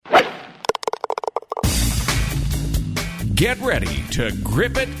Get ready to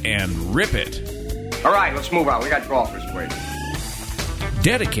grip it and rip it. All right, let's move on. We got golfers waiting.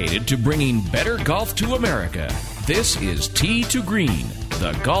 Dedicated to bringing better golf to America, this is Tee to Green,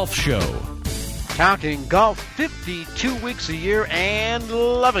 the golf show. Talking golf 52 weeks a year and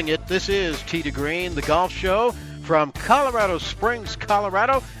loving it. This is Tee to Green, the golf show from Colorado Springs,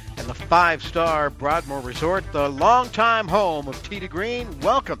 Colorado, and the five-star Broadmoor Resort, the longtime home of Tee to Green.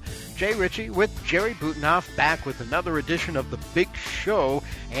 Welcome. Jay Ritchie with Jerry Butenhoff back with another edition of the Big Show,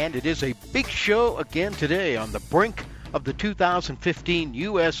 and it is a big show again today on the brink of the 2015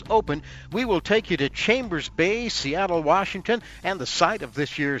 U.S. Open. We will take you to Chambers Bay, Seattle, Washington, and the site of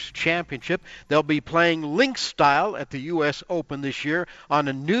this year's championship. They'll be playing links style at the U.S. Open this year on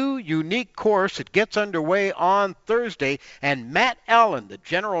a new, unique course. It gets underway on Thursday, and Matt Allen, the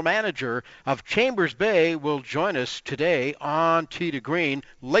general manager of Chambers Bay, will join us today on Tee to Green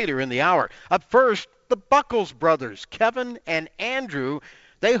later in the hour. Up first, the Buckles brothers, Kevin and Andrew.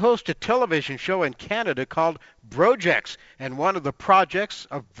 They host a television show in Canada called Brojex, and one of the projects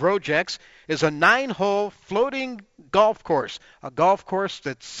of Brojex is a 9-hole floating golf course, a golf course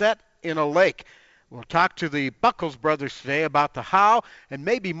that's set in a lake. We'll talk to the Buckles brothers today about the how, and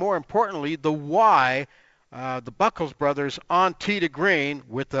maybe more importantly, the why. The Buckles brothers on Tee to Green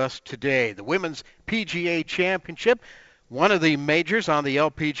with us today. The Women's PGA Championship, one of the majors on the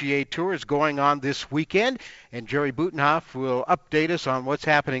LPGA Tour, is going on this weekend, and Jerry Butenhoff will update us on what's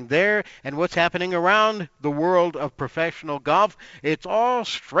happening there and what's happening around the world of professional golf. It's all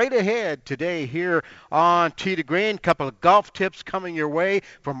straight ahead today here on Tee to Green. A couple of golf tips coming your way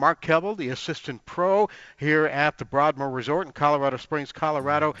from Mark Keble, the assistant pro here at the Broadmoor Resort in Colorado Springs,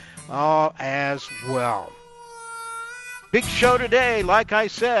 Colorado, as well. Big show today, like I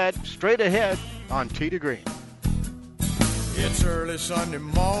said, straight ahead on Tee to Green. It's early Sunday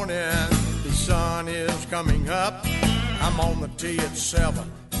morning, the sun is coming up. I'm on the tee at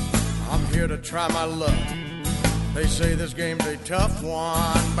 7, I'm here to try my luck. They say this game's a tough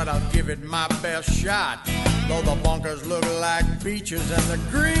one, but I'll give it my best shot. Though the bunkers look like beaches and the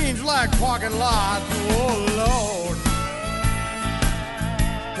greens like parking lots. Oh Lord,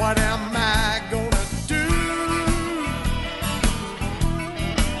 what am I gonna do?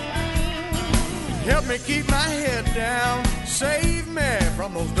 Help me keep my head down, save me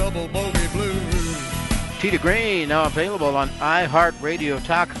from those double bogey blues. Tee to Green, now available on iHeartRadio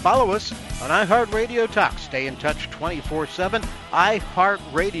Talk. Follow us on iHeartRadio Talk. Stay in touch 24/7,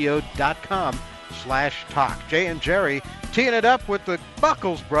 iHeartRadio.com/talk. Jay and Jerry teeing it up with the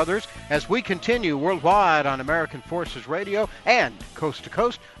Buckles brothers as we continue worldwide on American Forces Radio and coast to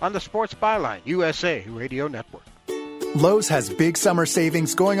coast on the Sports Byline USA Radio Network. Lowe's has big summer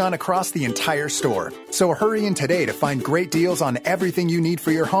savings going on across the entire store. So hurry in today to find great deals on everything you need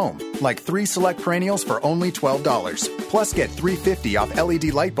for your home, like 3 select perennials for only $12. Plus get $3.50 off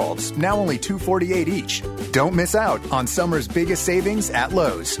LED light bulbs, now only $2.48 each. Don't miss out on summer's biggest savings at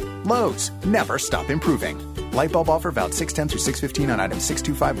Lowe's. Lowe's, never stop improving. Light bulb offer valid 6/10 through 6/15 on items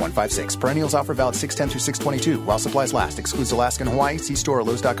 625-156. Perennials offer valid 6/10 through 6/22 while supplies last. Excludes Alaska and Hawaii. See store or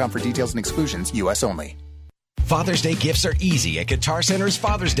Lowe's.com for details and exclusions. U.S. only. Father's Day gifts are easy at Guitar Center's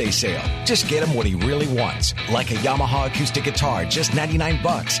Father's Day sale. Just get him what he really wants. Like a Yamaha acoustic guitar, just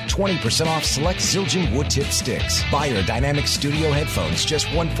 $99. 20% off select Zildjian wood tip sticks. Beyer Dynamic Studio headphones, just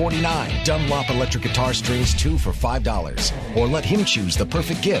 $149. Dunlop electric guitar strings, 2 for $5. Or let him choose the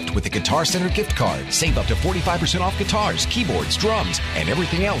perfect gift with the Guitar Center gift card. Save up to 45% off guitars, keyboards, drums, and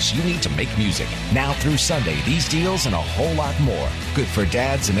everything else you need to make music. Now through Sunday, these deals and a whole lot more. Good for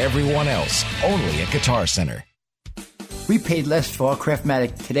dads and everyone else. Only at Guitar Center. We paid less for our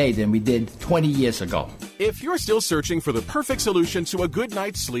Craftmatic today than we did 20 years ago. If you're still searching for the perfect solution to a good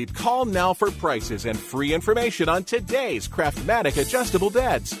night's sleep, call now for prices and free information on today's Craftmatic adjustable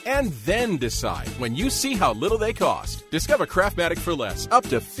beds. And then decide when you see how little they cost. Discover Craftmatic for less, up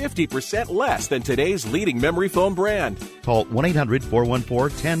to 50% less than today's leading memory foam brand. Call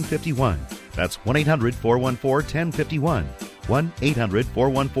 1-800-414-1051. That's 1-800-414-1051.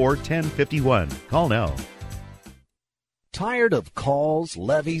 1-800-414-1051. Call now. Tired of calls,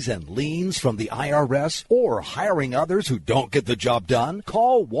 levies, and liens from the IRS or hiring others who don't get the job done?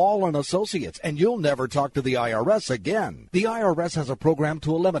 Call Wall & Associates and you'll never talk to the IRS again. The IRS has a program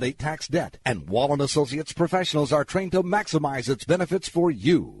to eliminate tax debt, and Wall & Associates professionals are trained to maximize its benefits for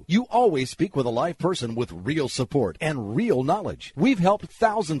you. You always speak with a live person with real support and real knowledge. We've helped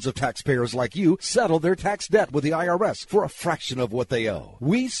thousands of taxpayers like you settle their tax debt with the IRS for a fraction of what they owe.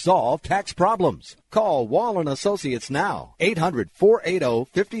 We solve tax problems. Call Wall & Associates now,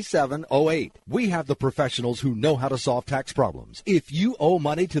 800-480-5708. We have the professionals who know how to solve tax problems. If you owe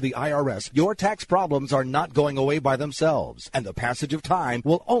money to the IRS, your tax problems are not going away by themselves, and the passage of time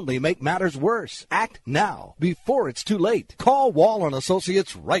will only make matters worse. Act now, before it's too late. Call Wall &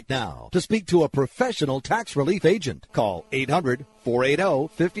 Associates right now to speak to a professional tax relief agent. Call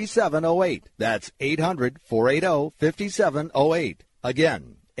 800-480-5708. That's 800-480-5708.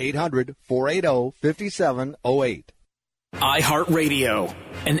 Again, 800-480-5708. iHeartRadio,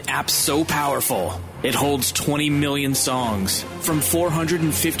 an app so powerful, it holds 20 million songs from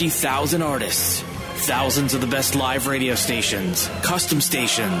 450,000 artists. Thousands of the best live radio stations, custom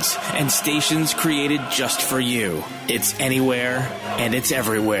stations, and stations created just for you. It's anywhere and it's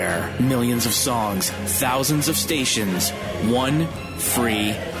everywhere. Millions of songs, thousands of stations, one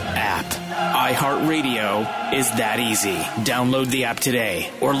free app. iHeartRadio is that easy. Download the app today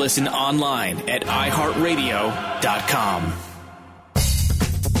or listen online at iHeartRadio.com.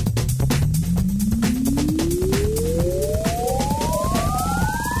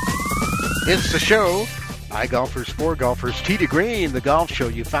 It's the show, iGolfers for Golfers. Tee to Green, the golf show.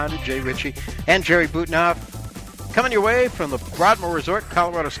 You found it, Jay Ritchie and Jerry Butenoff. Coming your way from the Broadmoor Resort,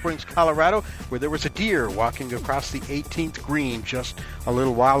 Colorado Springs, Colorado, where there was a deer walking across the 18th green just a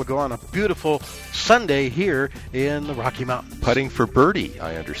little while ago on a beautiful Sunday here in the Rocky Mountains. Putting for birdie,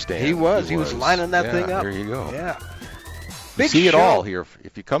 I understand. He was lining that thing up. There you go. Yeah. You see it all here.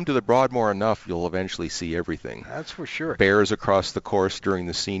 If you come to the Broadmoor enough, you'll eventually see everything. That's for sure. Bears across the course during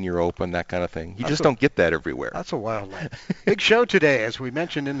the Senior Open, that kind of thing. You just don't get that everywhere. That's a wildlife. Big show today, as we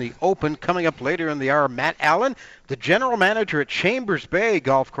mentioned in the Open. Coming up later in the hour, Matt Allen, the general manager at Chambers Bay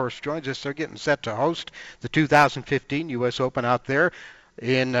Golf Course, joins us. They're getting set to host the 2015 U.S. Open out there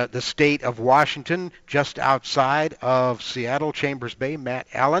in the state of Washington, just outside of Seattle. Chambers Bay, Matt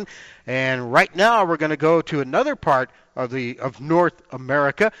Allen. And right now we're going to go to another part of North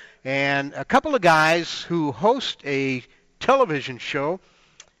America, and a couple of guys who host a television show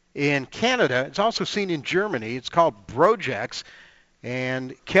in Canada. It's also seen in Germany. It's called Brojex,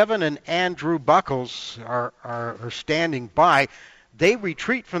 and Kevin and Andrew Buckles are standing by. They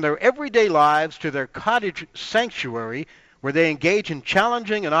retreat from their everyday lives to their cottage sanctuary, where they engage in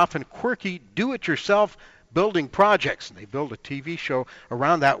challenging and often quirky do-it-yourself building projects, and they build a TV show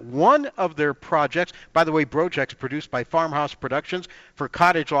around that. One of their projects, by the way, Brojex, produced by Farmhouse Productions for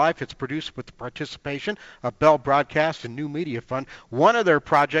Cottage Life. It's produced with the participation of Bell Broadcast and New Media Fund. One of their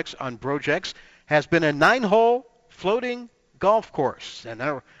projects on Brojex has been a 9-hole floating golf course, and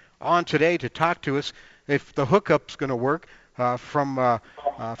they're on today to talk to us if the hookup's going to work. From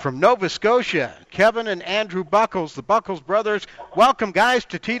Nova Scotia, Kevin and Andrew Buckles, the Buckles brothers. Welcome, guys,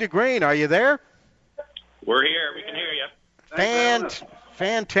 to Tee to Green. Are you there? We're here. We can hear you.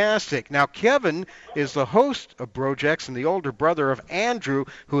 Fantastic. Now, Kevin is the host of Brojex and the older brother of Andrew,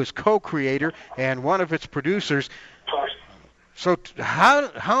 who is co-creator and one of its producers. So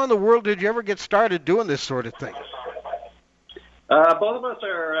how in the world did you ever get started doing this sort of thing? Both of us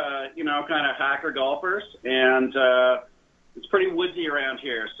are, kind of hacker golfers, and it's pretty woodsy around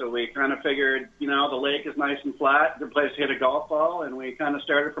here. So we kind of figured, the lake is nice and flat, good place to hit a golf ball, and we kind of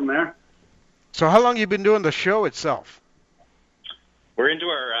started from there. So how long have you been doing the show itself? We're into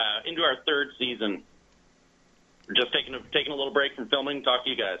our third season. We're just taking a little break from filming to talk to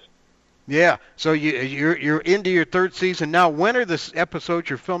you guys. Yeah. So you're into your third season now. When are the episodes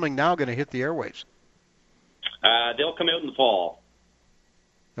you're filming now going to hit the airwaves? They'll come out in the fall.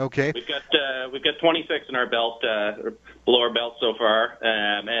 Okay. We've got 26 in our belt, below our belt so far,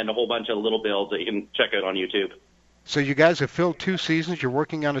 and a whole bunch of little builds that you can check out on YouTube. So you guys have filled 2 seasons. You're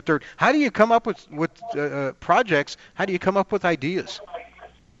working on a third. How do you come up with projects? How do you come up with ideas?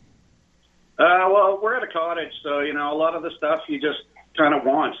 Well, we're at a cottage, so a lot of the stuff you just kind of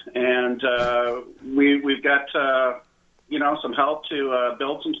want, and we've got some help to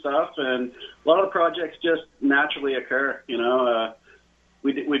build some stuff, and a lot of the projects just naturally occur.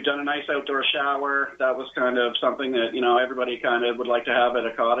 We've done a nice outdoor shower. That was kind of something that everybody kind of would like to have at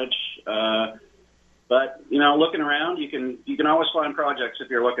a cottage. But looking around, you can always find projects if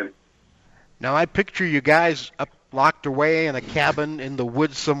you're looking. Now I picture you guys up locked away in a cabin in the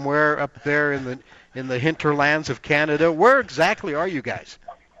woods somewhere up there in the hinterlands of Canada. Where exactly are you guys?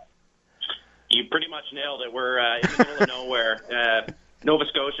 You pretty much nailed it. We're in the middle of nowhere. Nova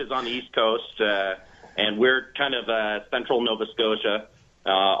Scotia is on the east coast, and we're kind of central Nova Scotia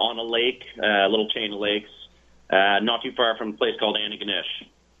on a lake, a little chain of lakes, not too far from a place called Antigonish.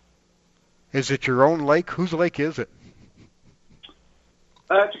 Is it your own lake? Whose lake is it?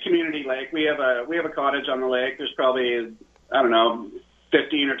 It's a community lake. We have a cottage on the lake. There's probably,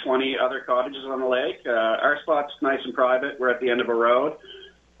 15 or 20 other cottages on the lake. Our spot's nice and private. We're at the end of a road.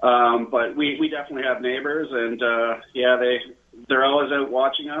 But we definitely have neighbors, and they're always out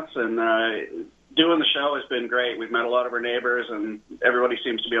watching us, and doing the show has been great. We've met a lot of our neighbors, and everybody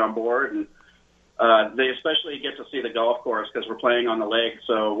seems to be on board, and they especially get to see the golf course because we're playing on the lake.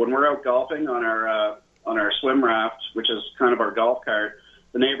 So when we're out golfing on our swim raft, which is kind of our golf cart,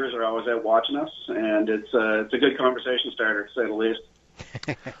 the neighbors are always out watching us, and it's a good conversation starter, to say the least.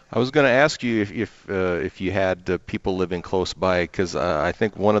 I was going to ask you if you had people living close by, because I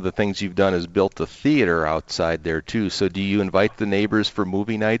think one of the things you've done is built a theater outside there too. So do you invite the neighbors for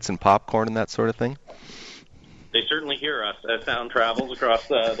movie nights and popcorn and that sort of thing? They certainly hear us as sound travels across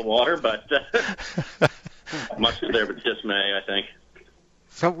the water, but much to their dismay, I think.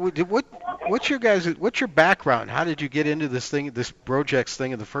 So what's your background? How did you get into this Brojex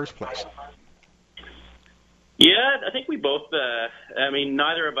thing in the first place? Yeah, I think we both,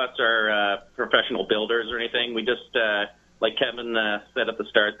 neither of us are professional builders or anything. We just, like Kevin said at the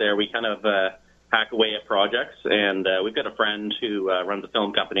start there, we kind of hack away at projects. And we've got a friend who runs a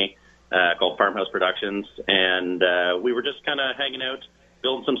film company called Farmhouse Productions. And we were just kind of hanging out,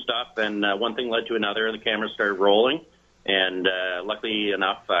 building some stuff. And one thing led to another. The cameras started rolling. And luckily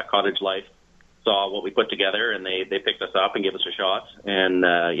enough, Cottage Life saw what we put together, and they picked us up and gave us a shot. And,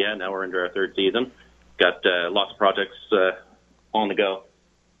 now we're into our third season. Got lots of projects on the go.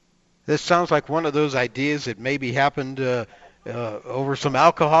 This sounds like one of those ideas that maybe happened over some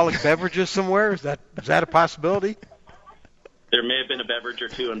alcoholic beverages somewhere. Is that a possibility? There may have been a beverage or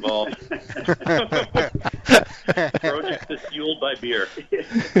two involved. Project is fueled by beer.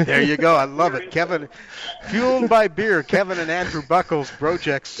 There you go. I love it. Kevin, fueled by beer. Kevin and Andrew Buckles.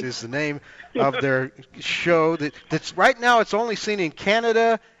 Brojex is the name of their show. That's right now. It's only seen in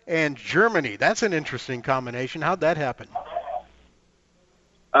Canada and Germany. That's an interesting combination. How'd that happen?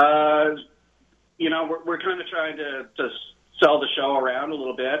 We're kind of trying to sell the show around a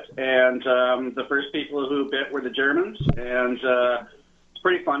little bit, and the first people who bit were the Germans, and it's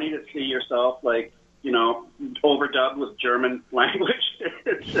pretty funny to see yourself, overdubbed with German language.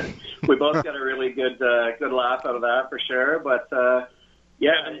 We both got a really good laugh out of that for sure, but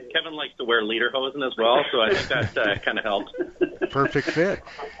Kevin likes to wear lederhosen as well, so I think that kind of helped. Perfect fit.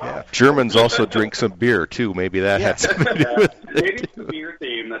 Yeah. Germans also drink some beer too. Maybe that had something to do with it. Maybe it's the beer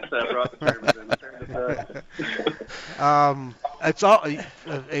theme that brought the Germans in. It's all.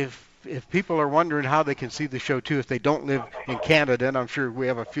 If people are wondering how they can see the show too, if they don't live in Canada, and I'm sure we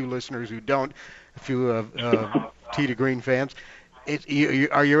have a few listeners who don't, a few Tee to Green fans.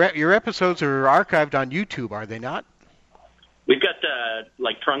 Your episodes are archived on YouTube, are they not? We've got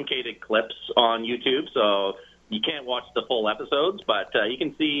truncated clips on YouTube, so you can't watch the full episodes, but you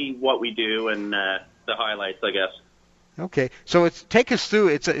can see what we do and the highlights, I guess. Okay, so take us through.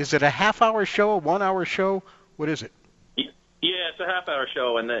 Is it a half-hour show, a 1 hour show? What is it? Yeah, it's a half-hour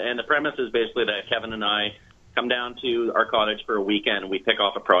show, and the premise is basically that Kevin and I come down to our cottage for a weekend, and we pick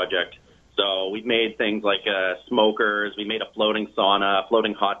off a project. So we've made things like smokers, we made a floating sauna, a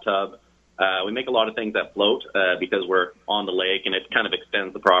floating hot tub. We make a lot of things that float because we're on the lake, and it kind of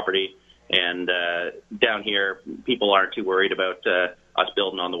extends the property. And down here, people aren't too worried about us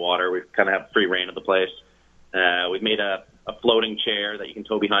building on the water. We kind of have free reign of the place. We've made a floating chair that you can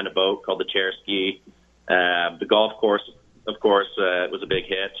tow behind a boat called the chair ski. The golf course, of course, was a big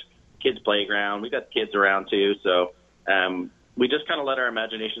hit. Kids' playground. We got kids around too, so we just kind of let our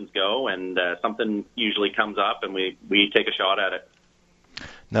imaginations go, and something usually comes up, and we take a shot at it.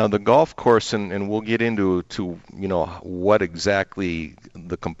 Now the golf course, and we'll get into what exactly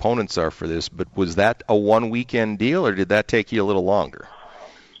the components are for this, but was that a one weekend deal, or did that take you a little longer?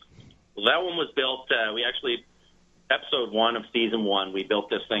 Well, that one was built. We actually, episode 1 of season 1, we built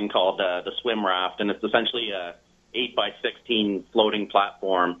this thing called the swim raft, and it's essentially a 8x16 floating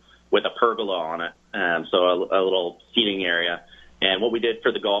platform with a pergola on it, so a little seating area. And what we did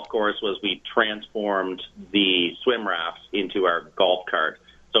for the golf course was we transformed the swim raft into our golf cart.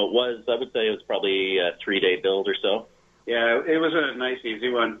 So I would say it was probably a 3-day build or so. Yeah, it was a nice, easy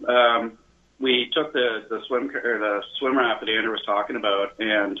one. We took the swim raft that Andrew was talking about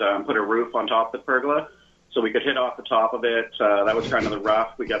and put a roof on top of the pergola so we could hit off the top of it. That was kind of the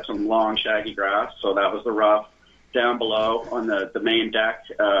rough. We got some long, shaggy grass, so that was the rough. Down below on the main deck,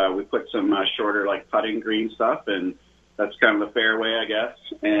 we put some shorter, putting green stuff, and that's kind of the fairway, I guess.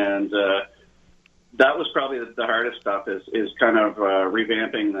 And that was probably the hardest stuff is kind of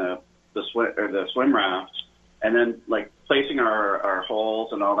revamping the swim raft, and then placing our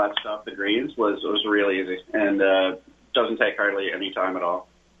holes and all that stuff. The greens was really easy, and doesn't take hardly any time at all.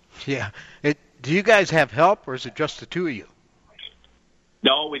 Yeah. Do you guys have help, or is it just the two of you?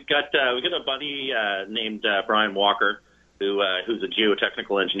 No, we've got a buddy named Brian Walker, who's a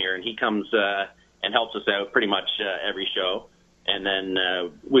geotechnical engineer, and he comes and helps us out pretty much every show. And then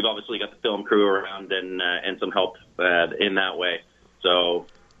we've obviously got the film crew around and some help in that way. So,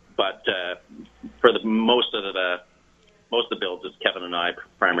 but for the most of the builds, it's Kevin and I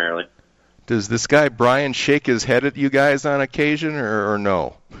primarily. Does this guy Brian shake his head at you guys on occasion, or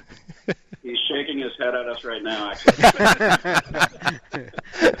no? He's shaking his head at us right now, actually.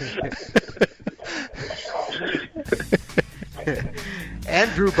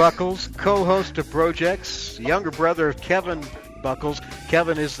 Andrew Buckles, co-host of Projects, younger brother of Kevin Buckles.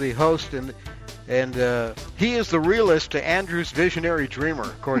 Kevin is the host, and he is the realist to Andrew's visionary dreamer,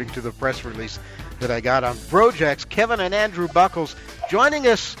 according to the press release that I got on Projects. Kevin and Andrew Buckles joining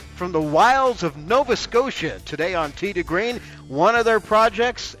us from the wilds of Nova Scotia today on Tee to Green. One of their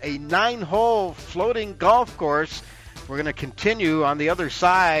projects, a 9-hole floating golf course. We're going to continue on the other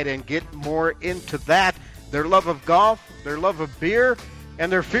side and get more into that. Their love of golf, their love of beer, and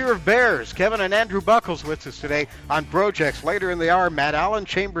their fear of bears. Kevin and Andrew Buckles with us today on Projects. Later in the hour, Matt Allen,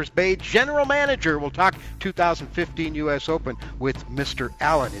 Chambers Bay General Manager. We'll talk 2015 U.S. Open with Mr.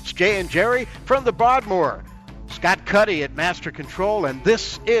 Allen. It's Jay and Jerry from the Broadmoor. Scott Cuddy at Master Control, and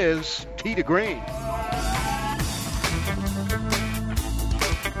this is Tee to Green.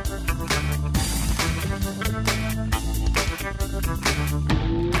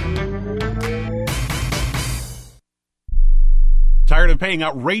 Tired of paying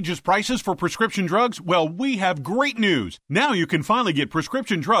outrageous prices for prescription drugs? Well, we have great news. Now you can finally get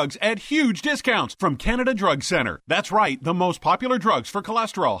prescription drugs at huge discounts from Canada Drug Center. That's right, the most popular drugs for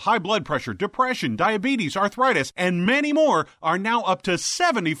cholesterol, high blood pressure, depression, diabetes, arthritis, and many more are now up to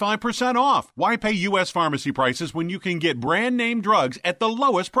 75% off. Why pay U.S. pharmacy prices when you can get brand name drugs at the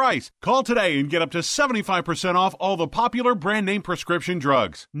lowest price? Call today and get up to 75% off all the popular brand name prescription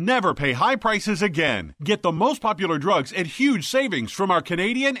drugs. Never pay high prices again. Get the most popular drugs at huge savings from our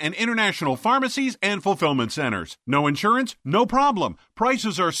Canadian and international pharmacies and fulfillment centers. No insurance? No problem.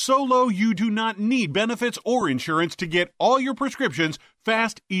 Prices are so low you do not need benefits or insurance to get all your prescriptions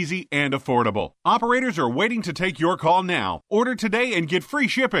fast, easy, and affordable. Operators are waiting to take your call now. Order today and get free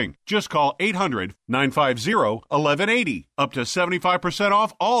shipping. Just call 800-950-1180. Up to 75%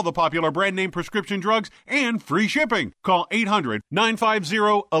 off all the popular brand name prescription drugs and free shipping. Call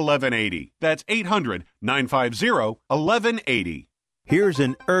 800-950-1180. That's 800-950-1180. Here's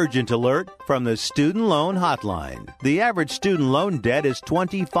an urgent alert from the Student Loan Hotline. The average student loan debt is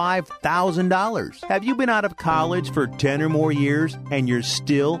 $25,000. Have you been out of college for 10 or more years and you're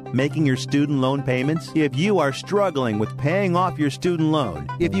still making your student loan payments? If you are struggling with paying off your student loan,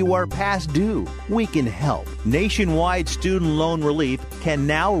 if you are past due, we can help. Nationwide Student Loan Relief can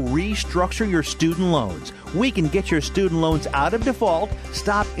now restructure your student loans. We can get your student loans out of default,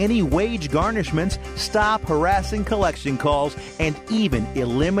 stop any wage garnishments, stop harassing collection calls, and even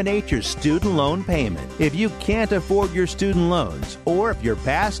eliminate your student loan payment. If you can't afford your student loans, or if you're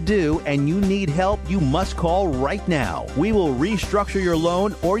past due and you need help, you must call right now. We will restructure your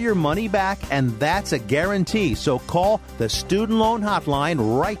loan or your money back, and that's a guarantee. So call the Student Loan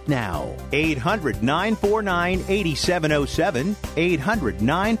Hotline right now. 800-949-8707.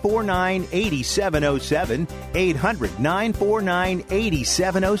 800-949-8707. 800-949-8707.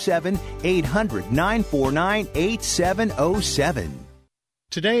 800-949-8707.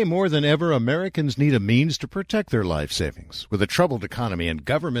 Today, more than ever, Americans need a means to protect their life savings. With a troubled economy and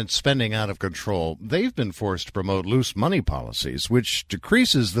government spending out of control, they've been forced to promote loose money policies, which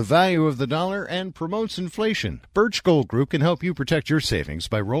decreases the value of the dollar and promotes inflation. Birch Gold Group can help you protect your savings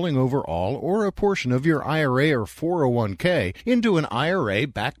by rolling over all or a portion of your IRA or 401k into an IRA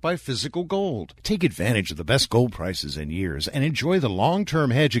backed by physical gold. Take advantage of the best gold prices in years and enjoy the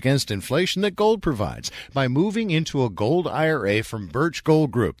long-term hedge against inflation that gold provides by moving into a gold IRA from Birch Gold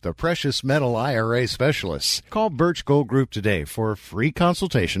Group, the precious metal IRA specialists. Call Birch Gold Group today for a free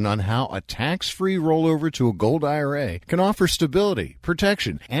consultation on how a tax-free rollover to a gold IRA can offer stability,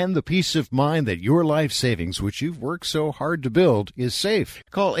 protection, and the peace of mind that your life savings, which you've worked so hard to build, is safe.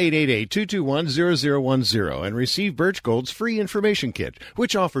 Call 888-221-0010 and receive Birch Gold's free information kit,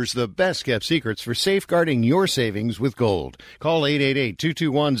 which offers the best-kept secrets for safeguarding your savings with gold. Call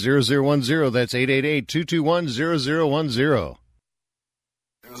 888-221-0010. That's 888-221-0010.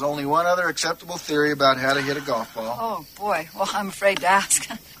 There's only one other acceptable theory about how to hit a golf ball. Oh, boy. Well, I'm afraid to ask.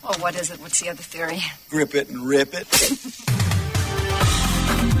 Well, what is it? What's the other theory? Grip it and rip it.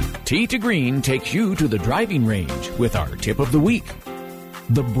 Tee to Green takes you to the driving range with our tip of the week.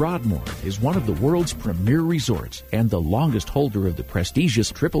 The Broadmoor is one of the world's premier resorts and the longest holder of the prestigious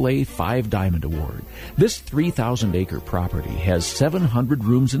AAA 5 Diamond Award. This 3,000-acre property has 700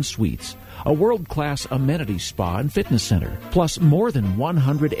 rooms and suites, a world-class amenity spa and fitness center, plus more than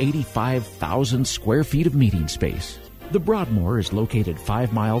 185,000 square feet of meeting space. The Broadmoor is located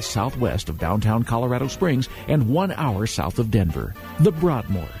 5 miles southwest of downtown Colorado Springs and 1 hour south of Denver. The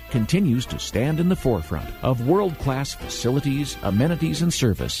Broadmoor continues to stand in the forefront of world-class facilities, amenities, and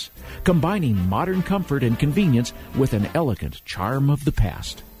service, combining modern comfort and convenience with an elegant charm of the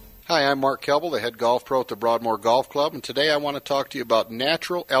past. Hi, I'm Mark Kelble, the head golf pro at the Broadmoor Golf Club, and today I want to talk to you about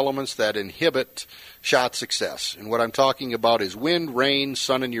natural elements that inhibit shot success. And what I'm talking about is wind, rain,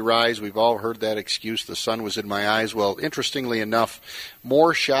 sun in your eyes. We've all heard that excuse, the sun was in my eyes. Well, interestingly enough,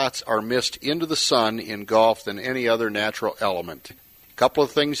 more shots are missed into the sun in golf than any other natural element. A couple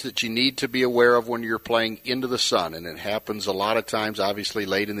of things that you need to be aware of when you're playing into the sun, and it happens a lot of times, obviously,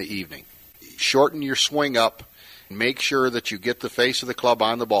 late in the evening. Shorten your swing up. Make sure that you get the face of the club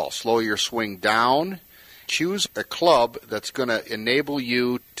on the ball. Slow your swing down. Choose a club that's going to enable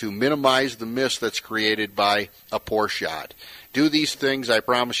you to minimize the miss that's created by a poor shot. Do these things, I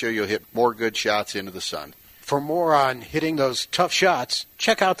promise you'll hit more good shots into the sun. For more on hitting those tough shots,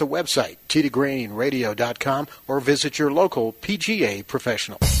 check out the website, tdegreenradio.com, or visit your local PGA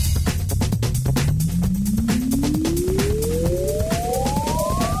professional.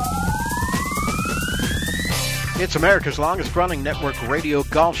 It's America's longest-running network radio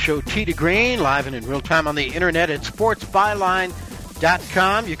golf show, Tee to Green, live and in real time on the internet at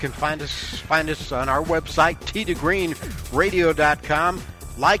sportsbyline.com. You can find us on our website, tdegreenradio.com.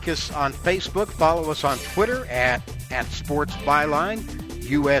 Like us on Facebook. Follow us on Twitter at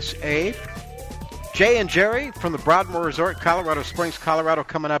SportsBylineUSA. Jay and Jerry from the Broadmoor Resort, Colorado Springs, Colorado,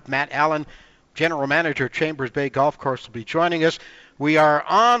 coming up. Matt Allen, General Manager, Chambers Bay Golf Course, will be joining us. We are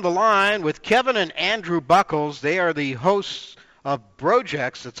on the line with Kevin and Andrew Buckles. They are the hosts of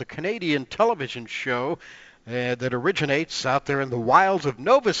Brojex. It's a Canadian television show that originates out there in the wilds of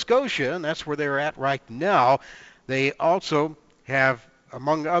Nova Scotia, and that's where they're at right now. They also have,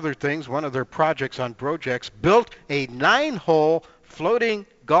 among other things, one of their projects on Brojex, built a 9-hole floating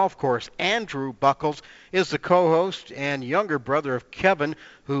golf course. Andrew Buckles is the co-host and younger brother of Kevin,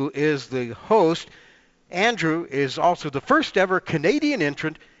 who is the host. Andrew is also the first ever Canadian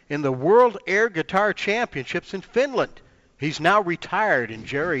entrant in the World Air Guitar Championships in Finland. He's now retired, and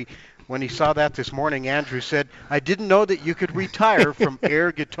Jerry, when he saw that this morning, Andrew said, "I didn't know that you could retire from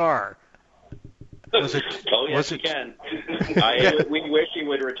air guitar." Yes, he can. We wish he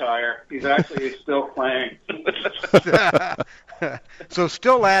would retire. He's actually still playing. So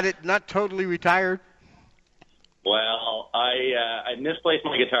still at it, not totally retired? Well, I misplaced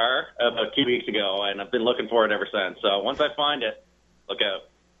my guitar about 2 weeks ago, and I've been looking for it ever since. So once I find it, look out.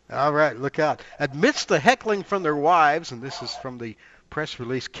 All right, look out. Amidst the heckling from their wives, and this is from the press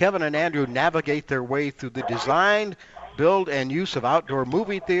release, Kevin and Andrew navigate their way through the design, build, and use of outdoor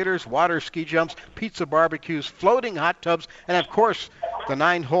movie theaters, water ski jumps, pizza barbecues, floating hot tubs, and, of course, the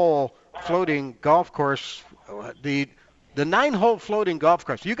 9-hole floating golf course. The 9-hole floating golf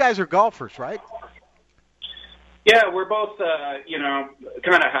course. You guys are golfers, right? Yeah, we're both,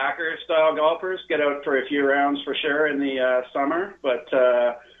 kind of hacker-style golfers. Get out for a few rounds for sure in the summer, but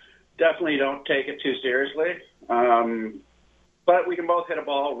definitely don't take it too seriously. But we can both hit a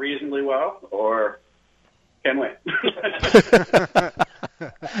ball reasonably well, or can we?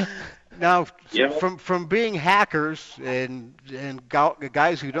 Now, from being hackers and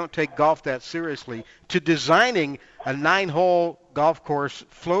guys who don't take golf that seriously to designing a 9-hole golf course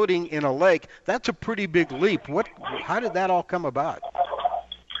floating in a lake, that's a pretty big leap. How did that all come about?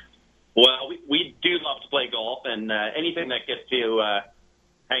 Well, we do love to play golf, and anything that gets to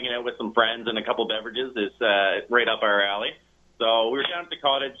hanging out with some friends and a couple beverages is right up our alley. So we were down at the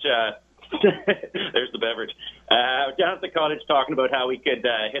cottage. There's the beverage. Down at the cottage talking about how we could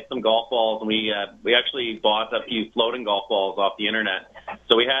hit some golf balls, and we actually bought a few floating golf balls off the internet.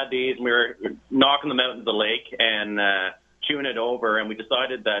 So we had these, and we were knocking them out into the lake and chewing it over, and we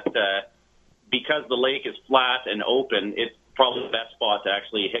decided that because the lake is flat and open, it's probably the best spot to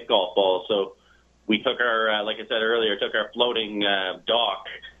actually hit golf balls. So we took our, like I said earlier, our floating dock,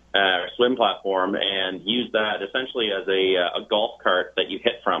 swim platform, and used that essentially as a golf cart that you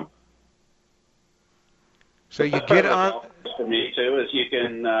hit from. So you get on. For me too is you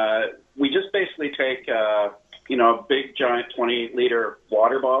can. We just basically take big giant 20-liter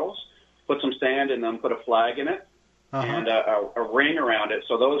water bottles, put some sand in them, put a flag in it, and a ring around it.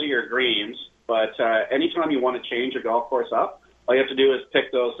 So those are your greens. But anytime you want to change a golf course up, all you have to do is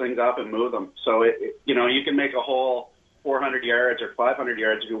pick those things up and move them. So you can make a hole 400 yards or 500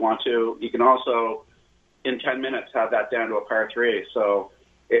 yards if you want to. You can also, in 10 minutes, have that down to a par 3. So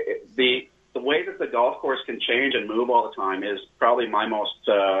the way that the golf course can change and move all the time is probably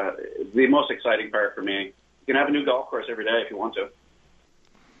the most exciting part for me. You can have a new golf course every day if you want to.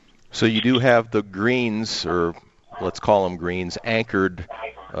 So you do have the greens, or let's call them greens, anchored,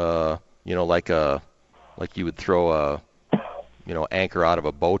 like you would throw a, anchor out of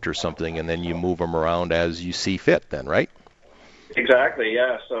a boat or something, and then you move them around as you see fit then, right? Exactly,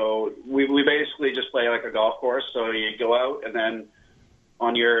 yeah. So we basically just play like a golf course. So you go out, and then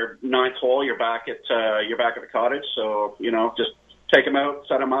on your 9th hole, you're back at the cottage. So, just take them out,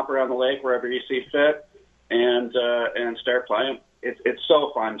 set them up around the lake wherever you see fit, and start playing. It's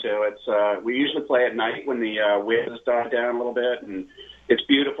so fun too. We usually play at night when the wind has died down a little bit, and it's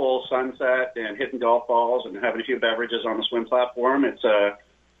beautiful sunset and hitting golf balls and having a few beverages on the swim platform. It's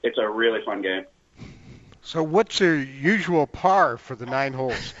a really fun game. So what's your usual par for the 9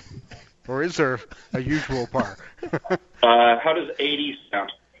 holes? Or is there a usual par? How does 80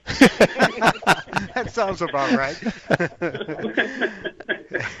 sound? That sounds about right.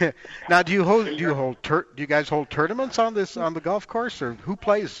 Now, do you guys hold tournaments on the golf course, or who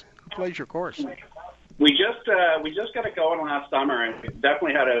plays your course? We just got it going last summer, and we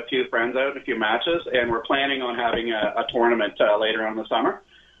definitely had a few friends out, a few matches, and we're planning on having a tournament later on in the summer.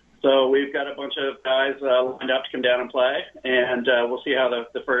 So we've got a bunch of guys lined up to come down and play, and we'll see how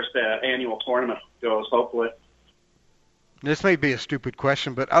the first annual tournament goes, hopefully. This may be a stupid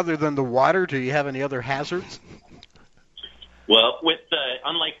question, but other than the water, do you have any other hazards? Well,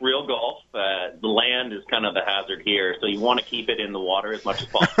 unlike real golf, the land is kind of the hazard here, so you want to keep it in the water as much as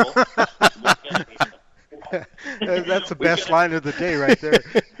possible. That's the best line of the day right there.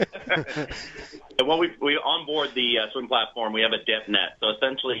 When we onboard the swim platform, we have a dip net. So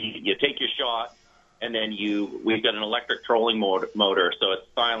essentially, you take your shot, and then we've got an electric trolling motor, so it's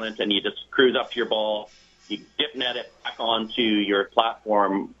silent, and you just cruise up to your ball. You dip net it back onto your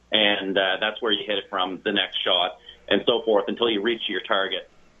platform, and that's where you hit it from the next shot, and so forth until you reach your target.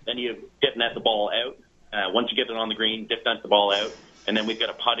 Then you dip net the ball out. Once you get it on the green, dip net the ball out, and then we've got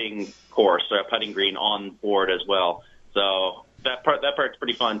a putting course, or a putting green on board as well. So that part's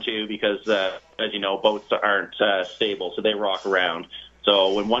pretty fun too, because as you know, boats aren't stable, so they rock around.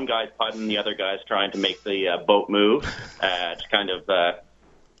 So when one guy's putting, the other guy's trying to make the boat move to kind of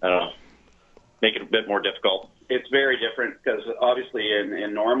make it a bit more difficult. It's very different because obviously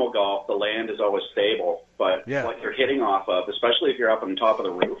in normal golf, the land is always stable, but what you're hitting off of, especially if you're up on top of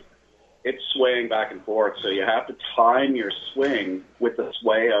the roof, it's swaying back and forth. So you have to time your swing with the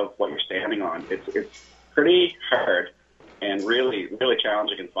sway of what you're standing on. It's pretty hard and really, really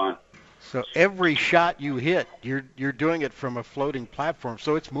challenging and fun. So every shot you hit, you're doing it from a floating platform,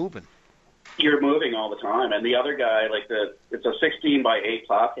 so it's moving. You're moving all the time, and the other guy, it's a 16-by-8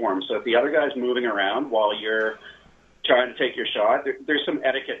 platform, so if the other guy's moving around while you're trying to take your shot, there's some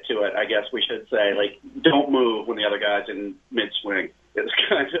etiquette to it, I guess we should say. Like, don't move when the other guy's in mid-swing. It's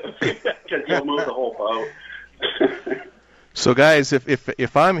kind of, because you'll move the whole boat. So, guys,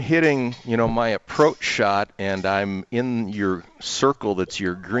 if I'm hitting, my approach shot and I'm in your circle that's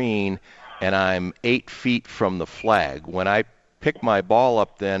your green and I'm 8 feet from the flag, when I pick my ball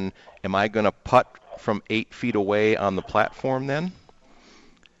up then, am I going to putt from 8 feet away on the platform then?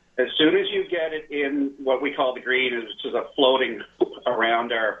 As soon as you get it in what we call the green, which is a floating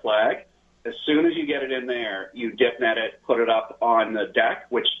around our flag, as soon as you get it in there, you dip net it, put it up on the deck,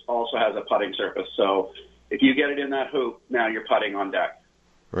 which also has a putting surface. So if you get it in that hoop, now you're putting on deck.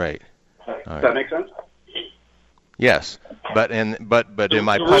 Right. Does that make sense? Yes, but am I putting?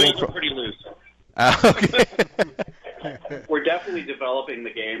 The rules are pretty loose. Okay. We're definitely developing the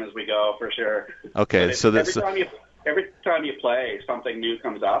game as we go, for sure. Okay, so that's every time you play, something new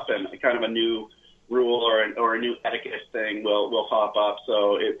comes up, and kind of a new rule or a new etiquette thing will pop up.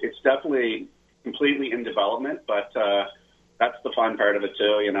 So it's definitely completely in development, but that's the fun part of it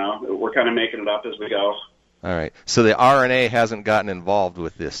too. We're kind of making it up as we go. All right. So the R&A hasn't gotten involved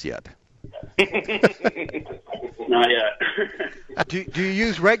with this yet. Not yet. Do you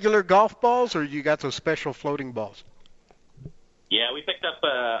use regular golf balls, or you got those special floating balls? Yeah, we picked up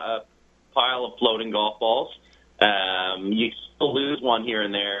a pile of floating golf balls. You still lose one here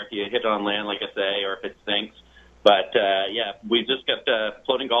and there if you hit it on land, like I say, or if it sinks. But, we just got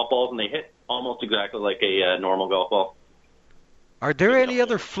floating golf balls, and they hit almost exactly like a normal golf ball. Are there any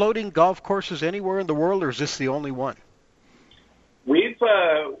other floating golf courses anywhere in the world, or is this the only one? We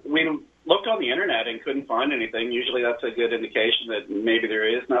looked on the internet and couldn't find anything. Usually that's a good indication that maybe there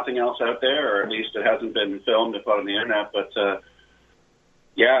is nothing else out there, or at least it hasn't been filmed and put on the internet. But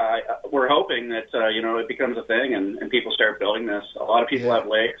we're hoping that it becomes a thing and people start building this. A lot of people have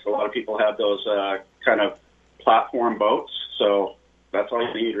lakes. A lot of people have those kind of platform boats. So that's all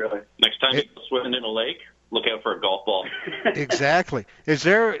you need, really. Next time you go swimming in a lake, look out for a golf ball. Exactly. Is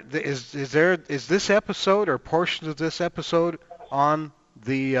this episode or portions of this episode on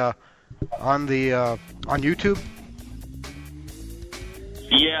the on YouTube?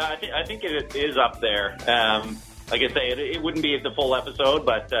 Yeah, I think it is up there. Like I say, it wouldn't be the full episode,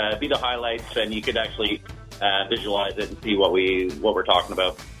 but be the highlights, and you could actually visualize it and see what we're talking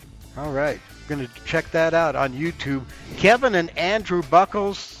about. All right. I'm going to check that out on YouTube. Kevin and Andrew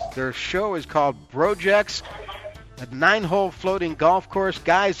Buckles, their show is called Projects, a 9-hole floating golf course.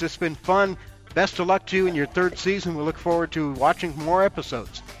 Guys, it's been fun. Best of luck to you in your 3rd season. We look forward to watching more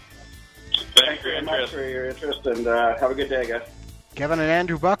episodes. Thanks very much for your interest, and have a good day, guys. Kevin and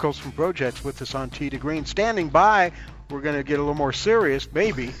Andrew Buckles from Projects with us on Tee to Green. Standing by, we're going to get a little more serious,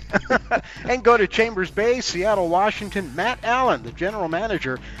 maybe, and go to Chambers Bay, Seattle, Washington. Matt Allen, the general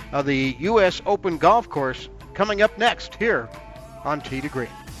manager of the U.S. Open Golf Course, coming up next here on Tee to Green.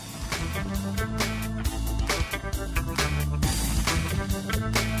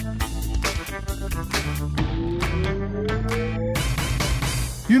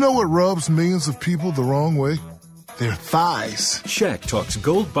 You know what rubs millions of people the wrong way? Their thighs. Shaq talks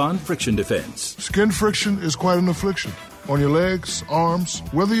Gold Bond Friction Defense. Skin friction is quite an affliction. On your legs, arms,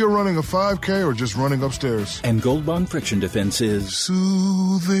 whether you're running a 5K or just running upstairs. And Gold Bond Friction Defense is...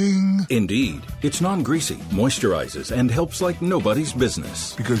 soothing. Indeed. It's non-greasy, moisturizes, and helps like nobody's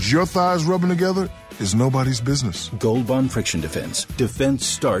business. Because your thighs rubbing together is nobody's business. Gold Bond Friction Defense. Defense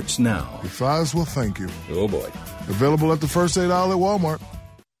starts now. Your thighs will thank you. Oh, boy. Available at the First Aid Aisle at Walmart.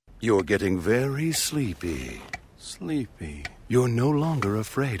 You're getting very sleepy. Sleepy. You're no longer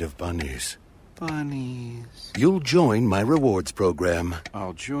afraid of bunnies. Bunnies. You'll join my rewards program.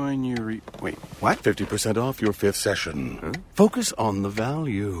 I'll join your... Wait, what? 50% off your 5th session. Huh? Focus on the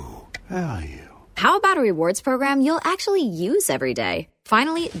value. Value. How about a rewards program you'll actually use every day?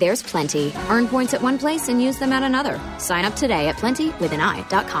 Finally, there's Plenty. Earn points at one place and use them at another. Sign up today at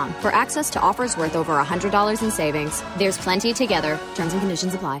plentywithanI.com for access to offers worth over $100 in savings. There's Plenty together. Terms and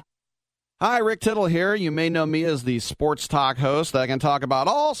conditions apply. Hi, Rick Tittle here. You may know me as the sports talk host that can talk about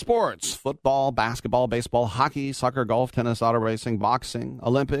all sports: football, basketball, baseball, hockey, soccer, golf, tennis, auto racing, boxing,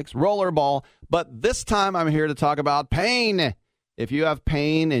 Olympics, rollerball. But this time I'm here to talk about pain. If you have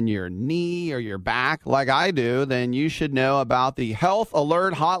pain in your knee or your back like I do, then you should know about the Health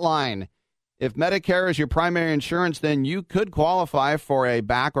Alert Hotline. If Medicare is your primary insurance, then you could qualify for a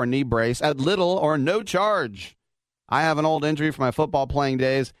back or knee brace at little or no charge. I have an old injury from my football playing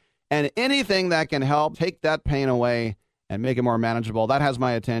days, and anything that can help take that pain away and make it more manageable, that has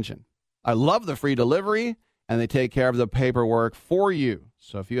my attention. I love the free delivery, and they take care of the paperwork for you.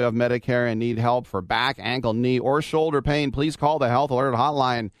 So if you have Medicare and need help for back, ankle, knee, or shoulder pain, please call the Health Alert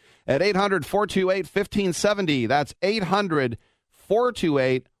Hotline at 800-428-1570. That's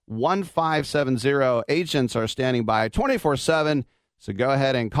 800-428-1570. Agents are standing by 24/7, so go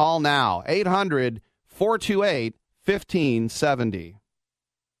ahead and call now. 800-428-1570.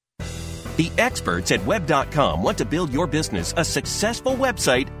 The experts at Web.com want to build your business a successful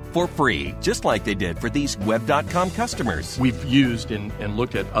website for free, just like they did for these Web.com customers. We've used and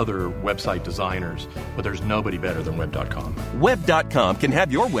looked at other website designers, but there's nobody better than Web.com. Web.com can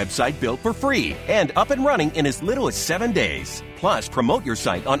have your website built for free and up and running in as little as 7 days. Plus, promote your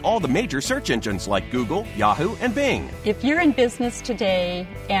site on all the major search engines like Google, Yahoo, and Bing. If you're in business today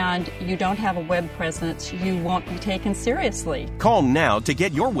and you don't have a web presence, you won't be taken seriously. Call now to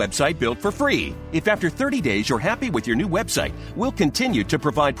get your website built for free. If after 30 days you're happy with your new website, we'll continue to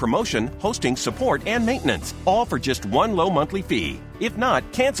provide promotion, hosting, support, and maintenance, all for just one low monthly fee. If not,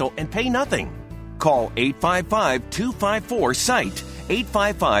 cancel and pay nothing. Call 855-254-SITE,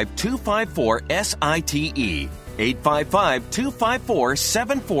 855-254-SITE.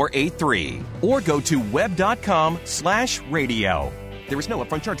 855-254-7483 or go to web.com/radio. There is no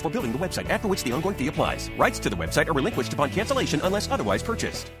upfront charge for building the website, after which the ongoing fee applies. Rights to the website are relinquished upon cancellation unless otherwise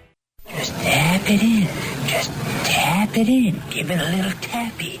purchased. Just tap it in. Just tap it in. Give it a little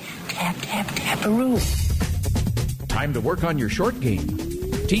tappy. Tap, tap, tap-a-roo. Time to work on your short game.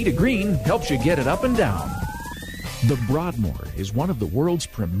 Tee to Green helps you get it up and down. The Broadmoor is one of the world's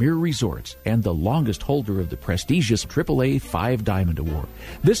premier resorts and the longest holder of the prestigious AAA 5 Diamond Award.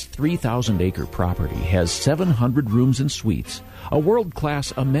 This 3,000-acre property has 700 rooms and suites, a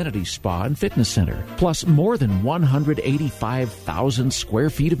world-class amenity spa and fitness center, plus more than 185,000 square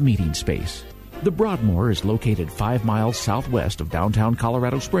feet of meeting space. The Broadmoor is located 5 miles southwest of downtown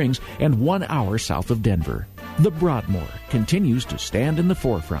Colorado Springs and 1 hour south of Denver. The Broadmoor continues to stand in the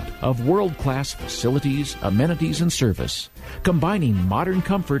forefront of world-class facilities, amenities, and service, combining modern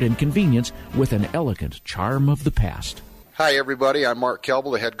comfort and convenience with an elegant charm of the past. Hi, everybody. I'm Mark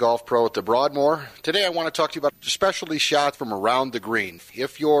Kelble, the head golf pro at the Broadmoor. Today I want to talk to you about specialty shots from around the green.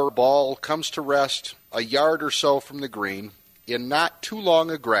 If your ball comes to rest a yard or so from the green in not too long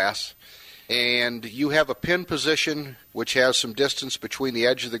a grass, and you have a pin position which has some distance between the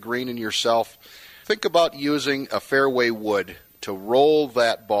edge of the green and yourself, think about using a fairway wood to roll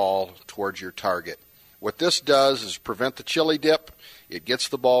that ball towards your target. What this does is prevent the chili dip. It gets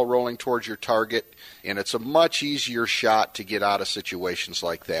the ball rolling towards your target, and it's a much easier shot to get out of situations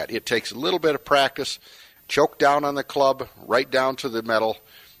like that. It takes a little bit of practice. Choke down on the club, right down to the metal.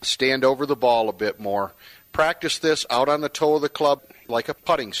 Stand over the ball a bit more. Practice this out on the toe of the club like a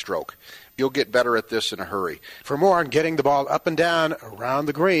putting stroke. You'll get better at this in a hurry. For more on getting the ball up and down around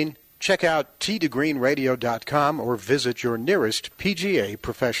the green, check out tdegreenradio.com or visit your nearest PGA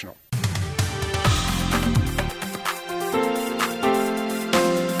professional.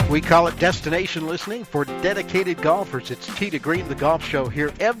 We call it destination listening for dedicated golfers. It's Tee to Green, the golf show,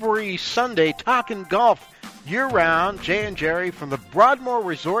 here every Sunday talking golf year-round. Jay and Jerry from the Broadmoor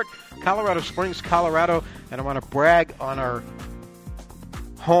Resort, Colorado Springs, Colorado. And I want to brag on our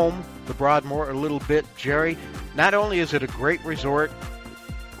home, the Broadmoor, a little bit, Jerry. Not only is it a great resort,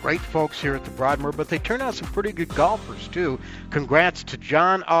 great folks here at the Broadmoor, but they turn out some pretty good golfers, too. Congrats to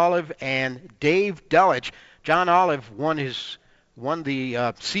John Olive and Dave Delich. John Olive won the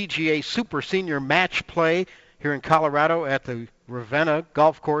CGA Super Senior Match Play here in Colorado at the Ravenna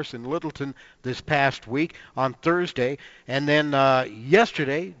Golf Course in Littleton this past week on Thursday. And then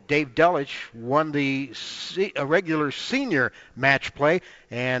yesterday, Dave Delich won the regular Senior Match Play,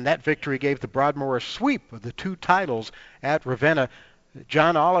 and that victory gave the Broadmoor a sweep of the 2 titles at Ravenna.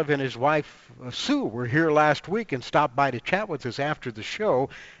 John Olive and his wife, Sue, were here last week and stopped by to chat with us after the show.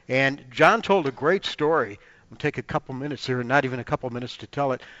 And John told a great story. We'll take a couple minutes here, not even a couple minutes to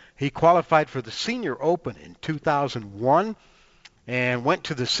tell it. He qualified for the Senior Open in 2001 and went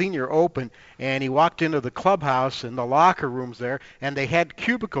to the Senior Open, and he walked into the clubhouse and the locker rooms there, and they had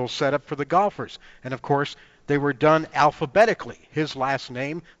cubicles set up for the golfers. And, of course, they were done alphabetically. His last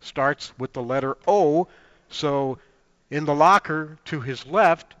name starts with the letter O, so in the locker to his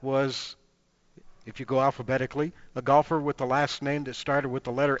left was, if you go alphabetically, a golfer with the last name that started with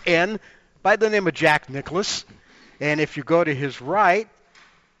the letter N by the name of Jack Nicklaus. And if you go to his right,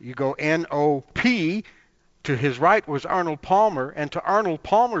 you go N-O-P. To his right was Arnold Palmer, and to Arnold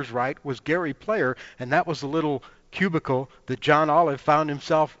Palmer's right was Gary Player, and that was the little cubicle that John Olive found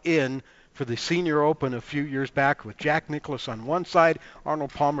himself in for the Senior Open a few years back with Jack Nicklaus on one side,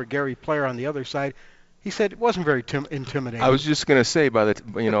 Arnold Palmer, Gary Player on the other side. He said it wasn't very intimidating. I was just going to say,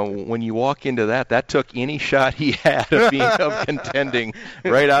 when you walk into that took any shot he had of contending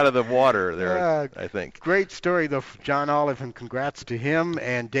right out of the water there, I think. Great story, though, John Olive, and congrats to him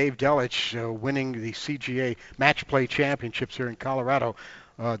and Dave Delich winning the CGA Match Play Championships here in Colorado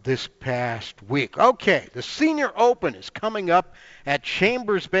this past week. Okay, the Senior Open is coming up at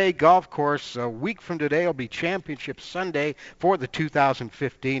Chambers Bay Golf Course. A week from today will be Championship Sunday for the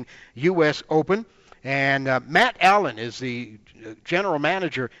 2015 U.S. Open. And Matt Allen is the general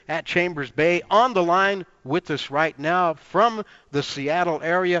manager at Chambers Bay, on the line with us right now from the Seattle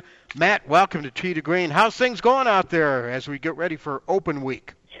area. Matt, welcome to Tee to Green. How's things going out there as we get ready for Open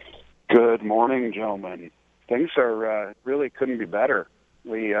Week? Good morning, gentlemen. Things are really couldn't be better.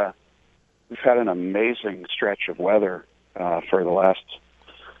 We've had an amazing stretch of weather for the last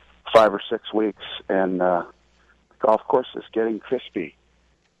 5 or 6 weeks, and the golf course is getting crispy.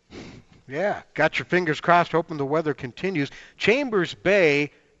 Yeah, got your fingers crossed, hoping the weather continues. Chambers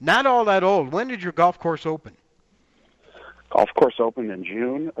Bay, not all that old. When did your golf course open? Golf course opened in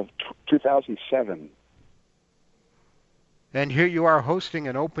June of 2007. And here you are hosting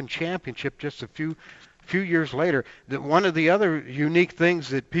an Open Championship just a few years later. One of the other unique things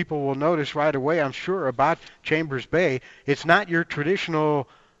that people will notice right away, I'm sure, about Chambers Bay, it's not your traditional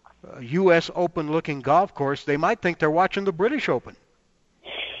U.S. Open-looking golf course. They might think they're watching the British Open.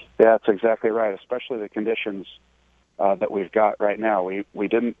 Yeah, that's exactly right, especially the conditions that we've got right now. We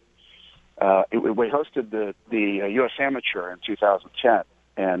hosted the U.S. Amateur in 2010,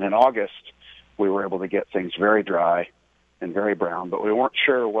 and in August we were able to get things very dry and very brown, but we weren't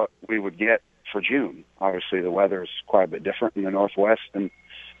sure what we would get for June. Obviously, the weather is quite a bit different in the Northwest in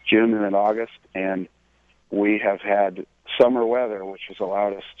June than in August, and we have had summer weather, which has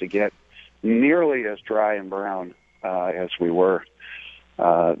allowed us to get nearly as dry and brown as we were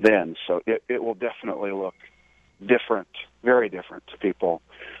then. So it will definitely look different, very different to people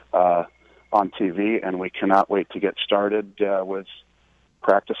on TV, and we cannot wait to get started with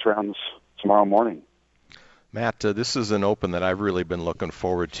practice rounds tomorrow morning. Matt, this is an Open that I've really been looking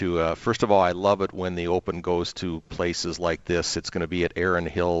forward to. First of all, I love it when the Open goes to places like this. It's going to be at Erin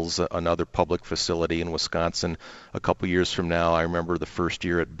Hills, another public facility in Wisconsin, a couple years from now. I remember the first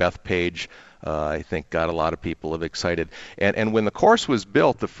year at Bethpage. I think got a lot of people excited. And when the course was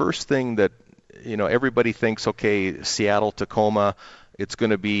built, the first thing that everybody thinks, okay, Seattle, Tacoma, it's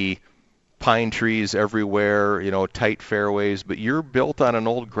going to be pine trees everywhere, tight fairways, but you're built on an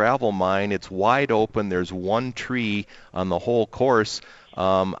old gravel mine. It's wide open. There's one tree on the whole course.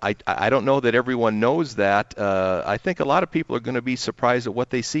 I don't know that everyone knows that. I think a lot of people are going to be surprised at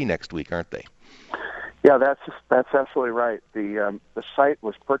what they see next week, aren't they? Yeah, that's absolutely right. The site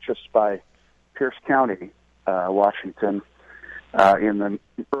was purchased by Pierce County, Washington, in the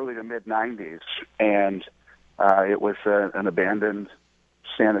early to mid 90s, and it was an abandoned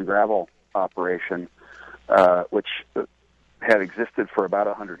sand and gravel operation, which had existed for about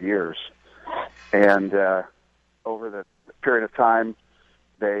 100 years. And over the period of time,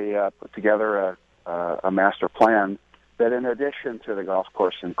 they put together a master plan that, in addition to the golf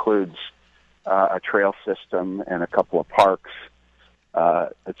course, includes a trail system and a couple of parks.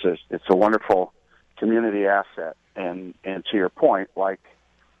 It's a wonderful community asset, and to your point, like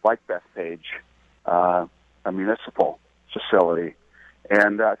Bethpage, a municipal facility.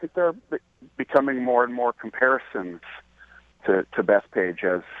 And I think there are becoming more and more comparisons to Bethpage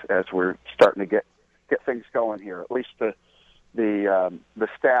as we're starting to get things going here. At least the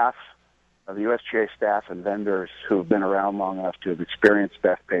staff, the USGA staff and vendors who have been around long enough to have experienced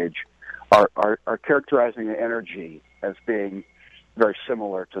Bethpage are characterizing the energy as being very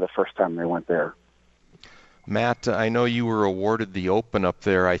similar to the first time they went there. Matt, I know you were awarded the Open up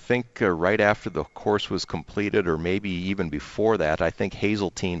there, I think right after the course was completed, or maybe even before that. I think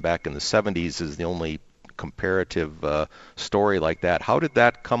Hazeltine back in the 70s is the only comparative story like that. How did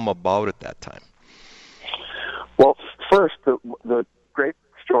that come about at that time? Well, first, the great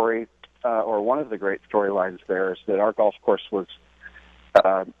story, or one of the great storylines there, is that our golf course was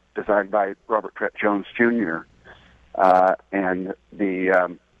designed by Robert Trent Jones Jr., and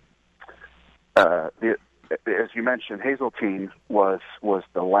as you mentioned, Hazeltine was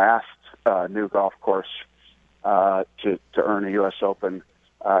the last new golf course to earn a U.S. Open,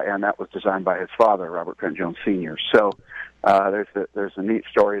 and that was designed by his father, Robert Trent Jones Sr. So there's a neat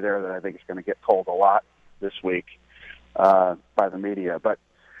story there that I think is going to get told a lot this week by the media. But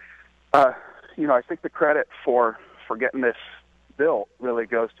I think the credit for getting this built really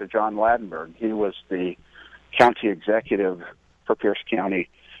goes to John Ladenburg. He was the county executive for Pierce County.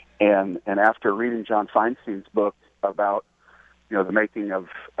 And after reading John Feinstein's book about, the making of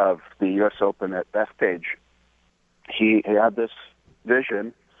the U.S. Open at Bethpage, he had this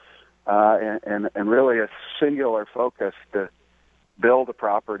vision and really a singular focus to build a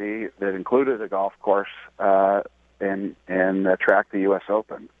property that included a golf course and attract the U.S.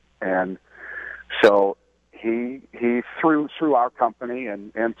 Open. And so he through our company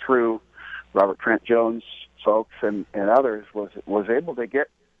and through Robert Trent Jones folks and others was able to get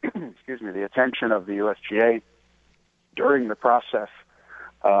the attention of the USGA during the process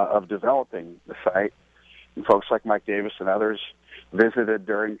of developing the site. And folks like Mike Davis and others visited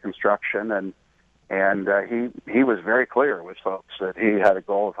during construction, and he was very clear with folks that he had a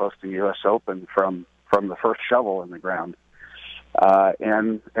goal of hosting the U.S. Open from the first shovel in the ground.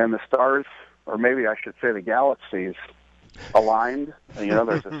 And the stars, or maybe I should say the galaxies, aligned.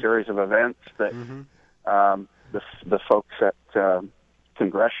 There's a series of events that the folks at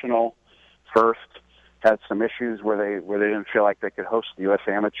Congressional first had some issues where they didn't feel like they could host the U.S.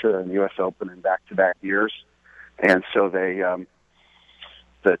 Amateur and the U.S. Open in back-to-back years, and so the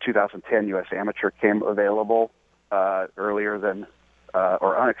 2010 U.S. Amateur came available earlier than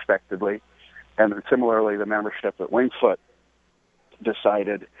or unexpectedly, and then similarly the membership at Wingfoot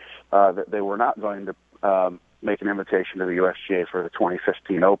decided that they were not going to make an invitation to the USGA for the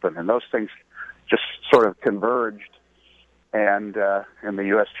 2015 Open, and those things just sort of converged. And the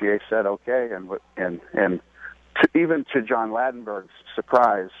USGA said okay, and even to John Ladenburg's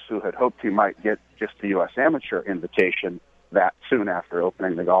surprise, who had hoped he might get just the U.S. Amateur invitation that soon after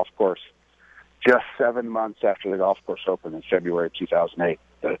opening the golf course, just 7 months after the golf course opened in February 2008,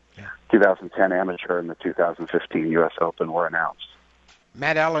 the 2010 Amateur and the 2015 U.S. Open were announced.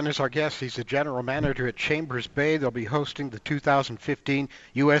 Matt Allen is our guest. He's the general manager at Chambers Bay. They'll be hosting the 2015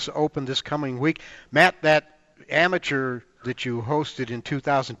 U.S. Open this coming week. Matt, that amateur that you hosted in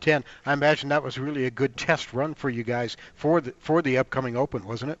 2010, I imagine that was really a good test run for you guys for the upcoming Open,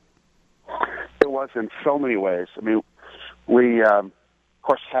 wasn't it? It was in so many ways. I mean, we, of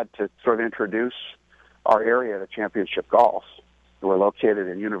course, had to sort of introduce our area to championship golf. We're located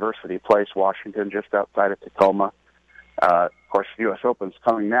in University Place, Washington, just outside of Tacoma. Of course, the U.S. Open's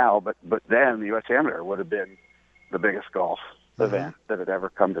coming now, but then the U.S. Amateur would have been the biggest golf event that had ever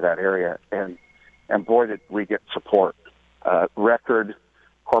come to that area. And boy, did we get support. Record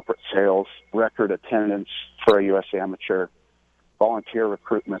corporate sales, record attendance for a U.S. Amateur. Volunteer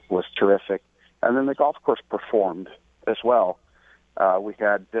recruitment was terrific. And then the golf course performed as well. We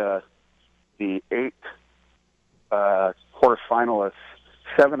had the 8 quarterfinalists.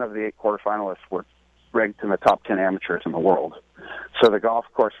 7 of the 8 quarterfinalists were ranked in the top 10 amateurs in the world. So the golf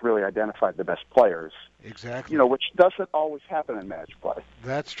course really identified the best players. Exactly. You know, which doesn't always happen in match play.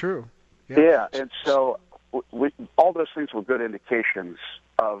 That's true. Yeah, and so all those things were good indications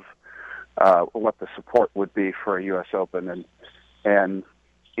of what the support would be for a U.S. Open. And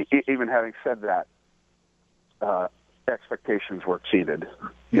even having said that, expectations were exceeded.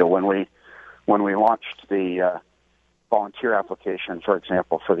 You know, when we launched the volunteer application, for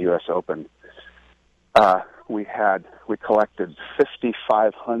example, for the U.S. Open, we collected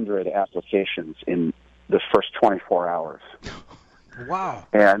 5,500 applications in the first 24 hours. Wow!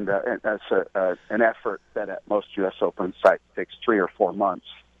 And that's an effort that at most U.S. Open sites takes 3 or 4 months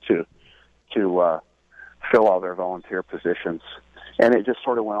to fill all their volunteer positions, and it just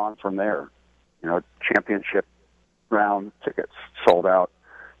sort of went on from there. You know, championship round tickets sold out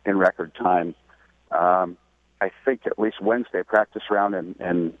in record time. I think at least Wednesday practice round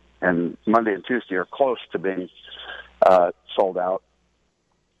and Monday and Tuesday are close to being sold out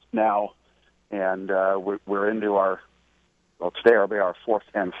now, and we're into today will be our 4th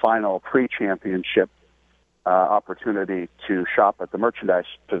and final pre-championship opportunity to shop at the Merchandise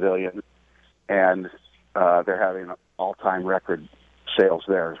Pavilion, and they're having all-time record sales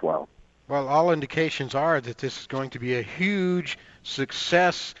there as well. Well, all indications are that this is going to be a huge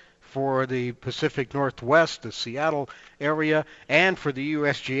success for the Pacific Northwest, the Seattle area, and for the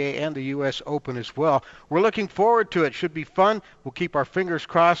USGA and the U.S. Open as well. We're looking forward to it. Should be fun. We'll keep our fingers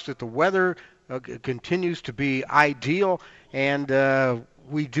crossed that the weather continues to be ideal, and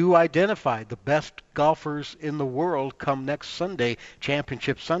we do identify the best golfers in the world come next Sunday,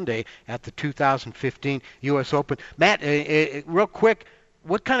 Championship Sunday, at the 2015 U.S. Open. Matt, real quick,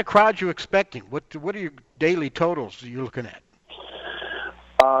 what kind of crowd are you expecting? What are your daily totals you're looking at?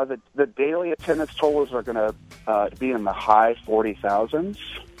 The daily attendance totals are going to be in the high 40,000s,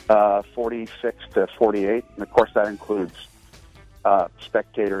 46 to 48, and of course that includes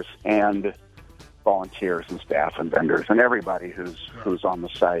spectators and volunteers and staff and vendors and everybody who's on the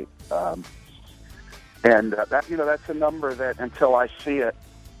site. And that's a number that until I see it,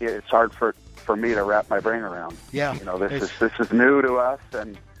 it's hard for me to wrap my brain around. Yeah, you know, this is new to us,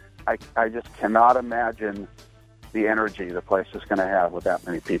 and I just cannot imagine the energy the place is going to have with that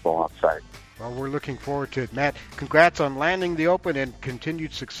many people on site. Well, we're looking forward to it. Matt, congrats on landing the Open and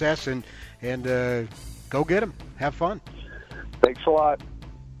continued success, and go get them. Have fun. Thanks a lot.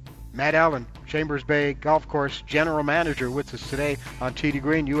 Matt Allen, Chambers Bay Golf Course General Manager, with us today on Tee to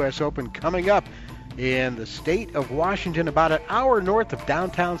Green. U.S. Open coming up in the state of Washington, about an hour north of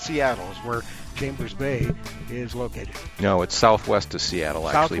downtown Seattle is where Chambers Bay is located. No, it's southwest of Seattle,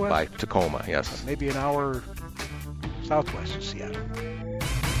 actually, by Tacoma, yes. Maybe an hour southwest of Seattle.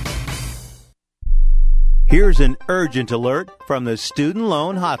 Here's an urgent alert from the Student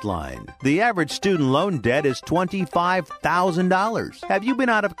Loan Hotline. The average student loan debt is $25,000. Have you been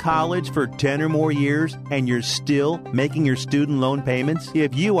out of college for 10 or more years and you're still making your student loan payments?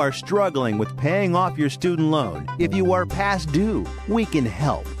 If you are struggling with paying off your student loan, if you are past due, we can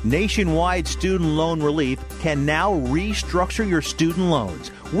help. Nationwide Student Loan Relief can now restructure your student loans.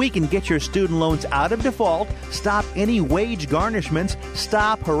 We can get your student loans out of default, stop any wage garnishments,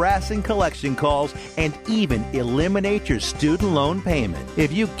 stop harassing collection calls, and even eliminate your student loan payment.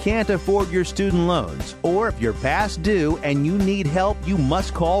 If you can't afford your student loans, or if you're past due and you need help, you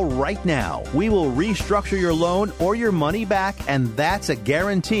must call right now. We will restructure your loan or your money back, and that's a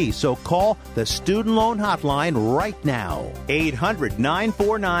guarantee. So call the Student Loan Hotline right now.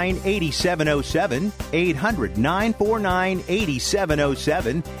 800-949-8707.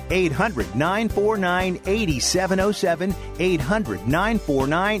 800-949-8707. 800-949-8707.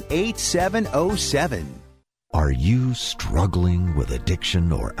 800-949-8707. Are you struggling with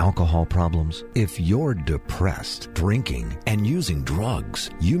addiction or alcohol problems? If you're depressed, drinking, and using drugs,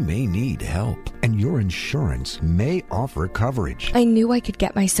 you may need help, and your insurance may offer coverage. I knew I could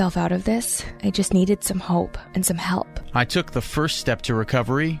get myself out of this. I just needed some hope and some help. I took the first step to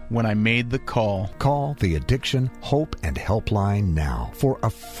recovery when I made the call. Call the Addiction, Hope, and Helpline now for a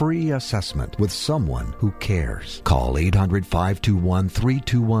free assessment with someone who cares. Call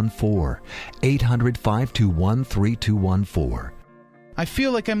 800-521-3214. 800-521-3214. I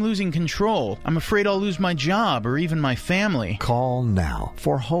feel like I'm losing control. I'm afraid I'll lose my job or even my family. Call now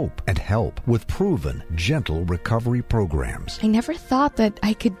for hope and help with proven, gentle recovery programs. I never thought that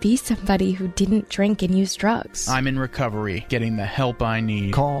I could be somebody who didn't drink and use drugs. I'm in recovery, getting the help I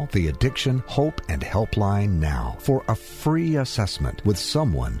need. Call the Addiction, Hope, and Helpline now for a free assessment with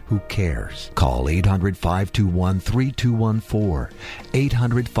someone who cares. Call 800-521-3214.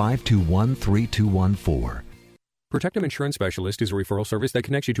 800-521-3214. Protectum Insurance Specialist is a referral service that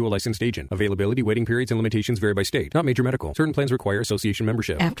connects you to a licensed agent. Availability, waiting periods, and limitations vary by state. Not major medical. Certain plans require association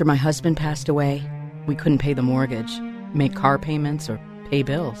membership. After my husband passed away, we couldn't pay the mortgage, make car payments, or pay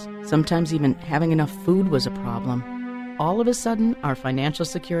bills. Sometimes even having enough food was a problem. All of a sudden, our financial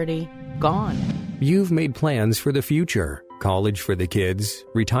security, gone. You've made plans for the future. College for the kids,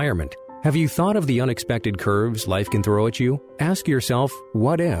 retirement. Have you thought of the unexpected curves life can throw at you? Ask yourself,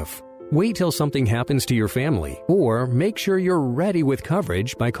 what if? Wait till something happens to your family, or make sure you're ready with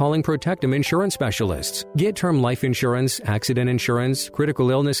coverage by calling Protectum Insurance Specialists. Get term life insurance, accident insurance,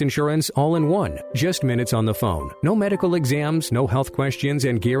 critical illness insurance all in one. Just minutes on the phone. No medical exams, no health questions,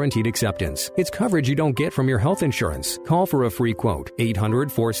 and guaranteed acceptance. It's coverage you don't get from your health insurance. Call for a free quote.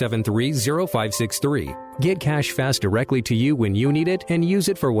 800-473-0563. Get cash fast directly to you when you need it and use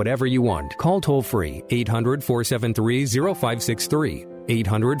it for whatever you want. Call toll free 800-473-0563.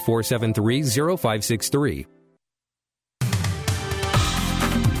 800-473-0563.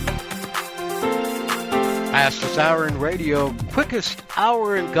 Fastest hour in radio, quickest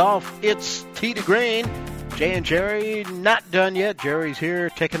hour in golf. It's Tee to Green. Jay and Jerry not done yet. Jerry's here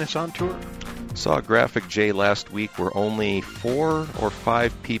taking us on tour. Saw a graphic, Jay, last week where only 4 or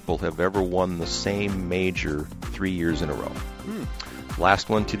 5 people have ever won the same major 3 years in a row. Last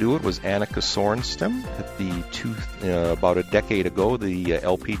one to do it was Annika Sorenstam at the about a decade ago, the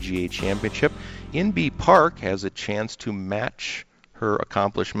LPGA Championship. Inbee Park has a chance to match her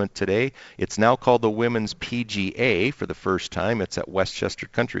accomplishment today. It's now called the Women's PGA for the first time. It's at Westchester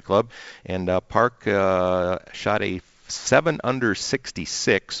Country Club, and Park shot a 7 under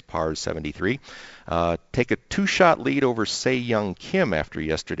 66, par 73. Take a 2-shot lead over Se Young Kim after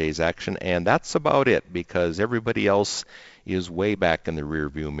yesterday's action, and that's about it because everybody else is way back in the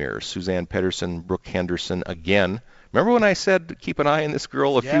rearview mirror. Suzann Pettersen, Brooke Henderson again. Remember when I said keep an eye on this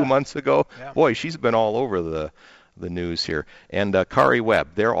girl a few months ago? Yeah. Boy, she's been all over the news here. And Kari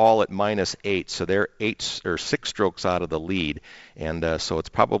Webb, they're all at -8, so they're 6 strokes out of the lead. And so it's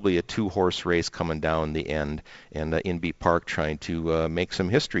probably a 2-horse race coming down the end. And Inbee Park trying to make some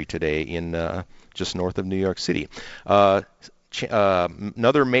history today in just north of New York City.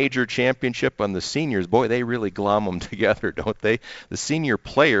 Another major championship on the seniors. Boy, they really glom them together, don't they? The senior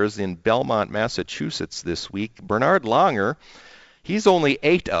players in Belmont, Massachusetts this week. Bernard Langer, he's only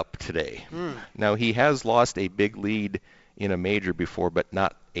 8 up today. Now, he has lost a big lead in a major before, but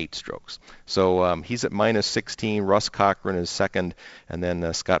not 8 strokes. So he's at -16. Russ Cochran is second, and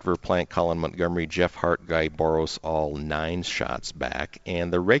then Scott Verplank, Colin Montgomery, Jeff Hart, Guy Boros, all 9 shots back.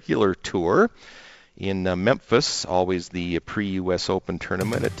 And the regular tour in Memphis, always the pre-U.S. Open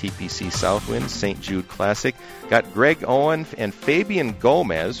tournament at TPC Southwind, St. Jude Classic. Got Greg Owen and Fabian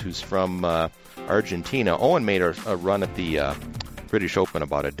Gomez, who's from Argentina. Owen made a run at the British Open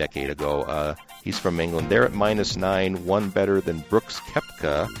about a decade ago. He's from England. They're at -9, one better than Brooks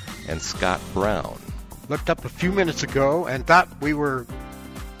Koepka and Scott Brown. Looked up a few minutes ago and thought we were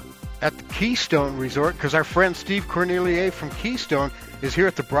at the Keystone Resort because our friend Steve Cornelier from Keystone is here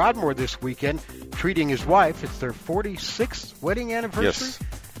at the Broadmoor this weekend treating his wife. It's their 46th wedding anniversary. Yes.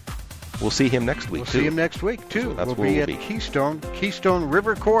 We'll see him next week, We'll see him next week, too. So that's we'll be at Keystone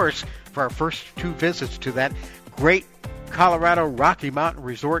River Course for our first 2 visits to that great Colorado Rocky Mountain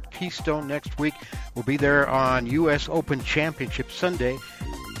Resort. Keystone next week. We'll be there on U.S. Open Championship Sunday,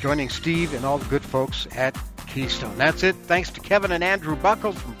 joining Steve and all the good folks at Keystone. That's it. Thanks to Kevin and Andrew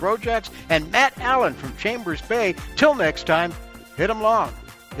Buckles from Brojax and Matt Allen from Chambers Bay. Till next time, hit 'em long,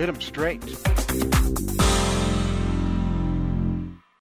 hit 'em straight.